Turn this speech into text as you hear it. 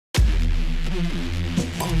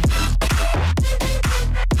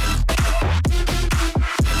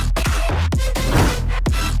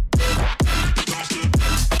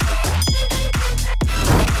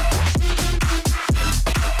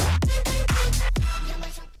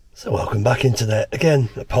So welcome back, Internet. Again,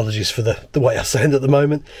 apologies for the way I sound at the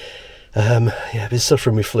moment. Yeah, I've been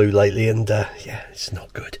suffering with flu lately, and yeah, it's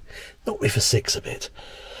not good. Knocked me for six a bit.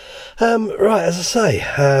 Right, as I say,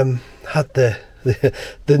 had the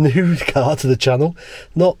new car to the channel,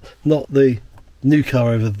 not the new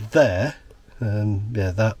car over there.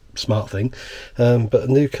 Yeah, that smart thing, but a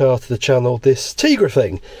new car to the channel, this Tigra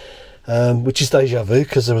thing, which is deja vu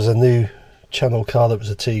because there was a new channel car that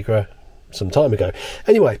was a Tigra some time ago.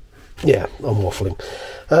 Anyway, yeah, I'm waffling.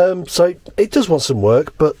 So it does want some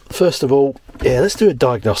work, but first of all, yeah, let's do a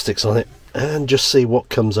diagnostics on it and just see what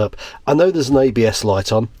comes up. I know there's an ABS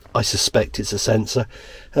light on. I suspect it's a sensor,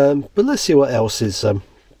 but let's see what else is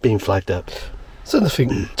being flagged up. So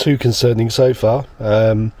nothing too concerning so far.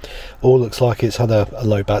 All looks like it's had a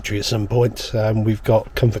low battery at some point. We've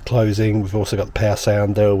got comfort closing, we've also got the power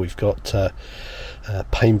sounder, we've got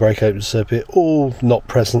pane brake open circuit, all not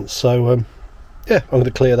present. So yeah, I'm going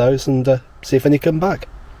to clear those and see if any come back.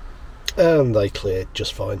 And they cleared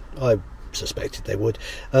just fine. I suspected they would.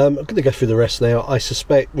 I'm going to go through the rest now. I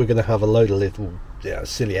suspect we're going to have a load of little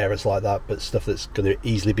silly errors like that, but stuff that's going to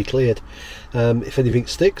easily be cleared. If anything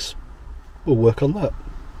sticks, we'll work on that.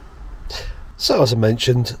 So as I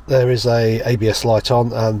mentioned, there is a ABS light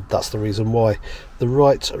on, and that's the reason why. The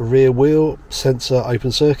right rear wheel sensor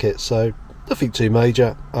open circuit, so nothing too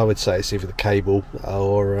major. I would say it's either the cable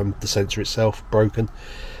or the sensor itself broken.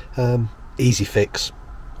 Easy fix,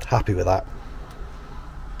 happy with that.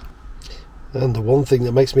 And the one thing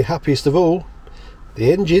that makes me happiest of all,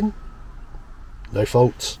 the engine, no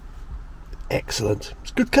faults, excellent.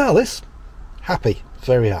 It's a good car, this. Happy,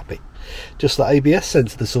 very happy. Just that ABS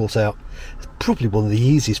sensor to sort out. It's probably one of the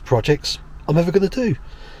easiest projects I'm ever going to do.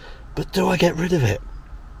 But do I get rid of it?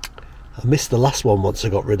 I missed the last one once I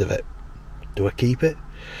got rid of it. Do I keep it?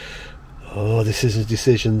 Oh, decisions,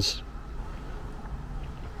 decisions.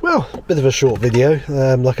 Well, a bit of a short video.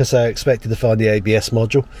 Like I say, I expected to find the ABS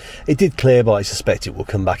module. It did clear, but I suspect it will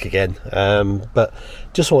come back again. But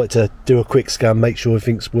just wanted to do a quick scan, make sure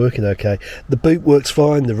everything's working okay. The boot works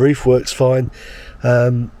fine, the roof works fine.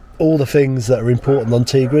 All the things that are important on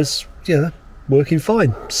Tigras, working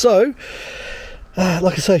fine. So,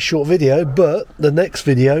 like I say, short video, but the next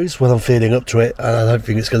videos, when I'm feeling up to it, and I don't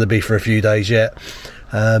think it's going to be for a few days yet,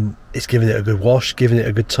 it's giving it a good wash, giving it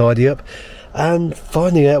a good tidy up, and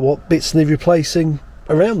finding out what bits need replacing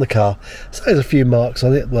around the car. So there's a few marks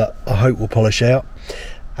on it that I hope will polish out,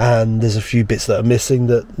 and there's a few bits that are missing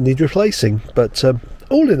that need replacing. But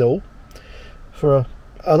all in all, for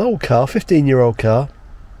an old car, 15-year-old car,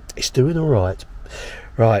 it's doing all right.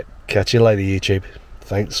 Right, catch you later, YouTube.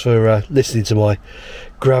 Thanks for listening to my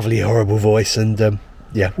gravelly, horrible voice, and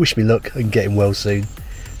yeah, wish me luck and getting well soon.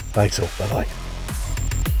 Thanks all. Bye bye.